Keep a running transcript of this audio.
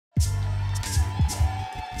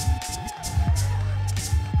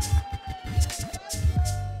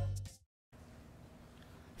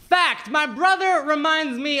Fact, my brother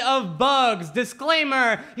reminds me of bugs.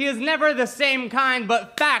 Disclaimer, he is never the same kind,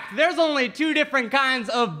 but fact, there's only 2 different kinds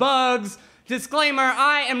of bugs. Disclaimer,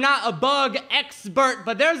 I am not a bug expert,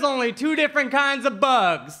 but there's only 2 different kinds of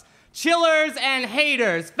bugs. Chillers and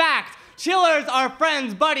haters. Fact, chillers are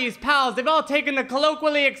friends, buddies, pals. They've all taken the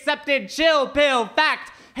colloquially accepted chill pill.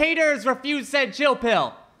 Fact, haters refuse said chill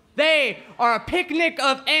pill. They are a picnic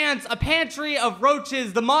of ants, a pantry of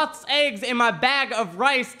roaches, the moth's eggs in my bag of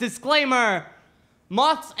rice. Disclaimer,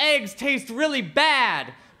 moth's eggs taste really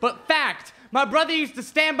bad. But fact, my brother used to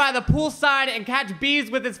stand by the poolside and catch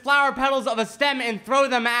bees with his flower petals of a stem and throw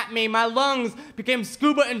them at me. My lungs became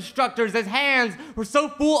scuba instructors. His hands were so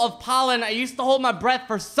full of pollen, I used to hold my breath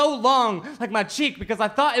for so long, like my cheek, because I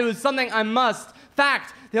thought it was something I must.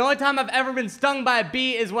 Fact, the only time I've ever been stung by a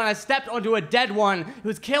bee is when I stepped onto a dead one. It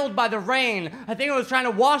was killed by the rain. I think it was trying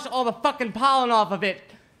to wash all the fucking pollen off of it.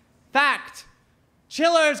 Fact,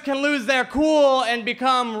 chillers can lose their cool and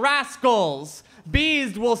become rascals.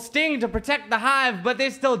 Bees will sting to protect the hive, but they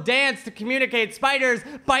still dance to communicate. Spiders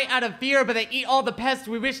bite out of fear, but they eat all the pests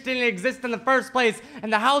we wish didn't exist in the first place.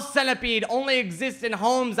 And the house centipede only exists in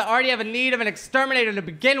homes that already have a need of an exterminator to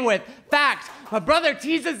begin with. Fact, my brother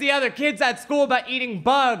teases the other kids at school about eating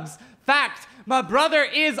bugs. Fact, my brother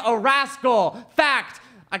is a rascal. Fact,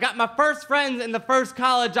 I got my first friends in the first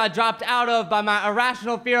college I dropped out of by my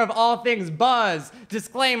irrational fear of all things buzz.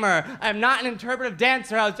 Disclaimer, I'm not an interpretive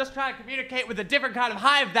dancer. I was just trying to communicate with a different kind of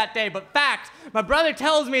hive that day. But fact, my brother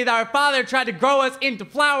tells me that our father tried to grow us into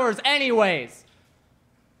flowers anyways.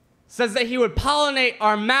 Says that he would pollinate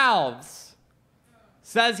our mouths.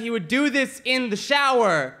 Says he would do this in the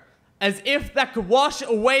shower as if that could wash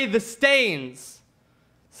away the stains.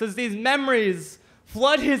 Says these memories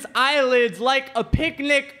flood his eyelids like a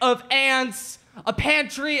picnic of ants, a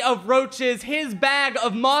pantry of roaches, his bag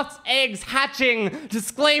of moth's eggs hatching.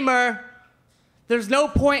 Disclaimer, there's no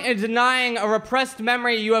point in denying a repressed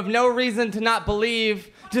memory you have no reason to not believe.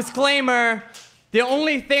 Disclaimer, the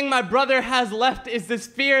only thing my brother has left is this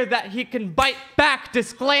fear that he can bite back.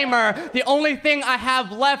 Disclaimer, the only thing I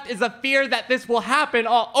have left is a fear that this will happen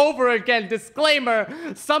all over again. Disclaimer,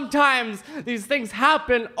 sometimes these things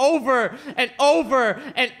happen over and over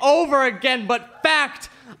and over again, but fact,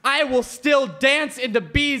 I will still dance into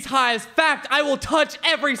bees' hives. Fact, I will touch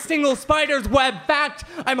every single spider's web. Fact,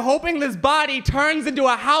 I'm hoping this body turns into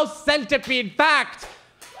a house centipede. Fact,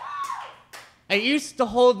 I used to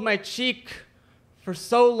hold my cheek for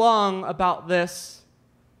so long about this,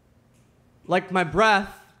 like my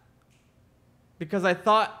breath, because I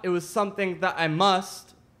thought it was something that I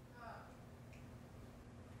must.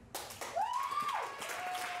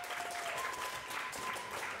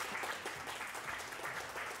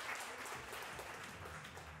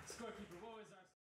 Scorekeeper,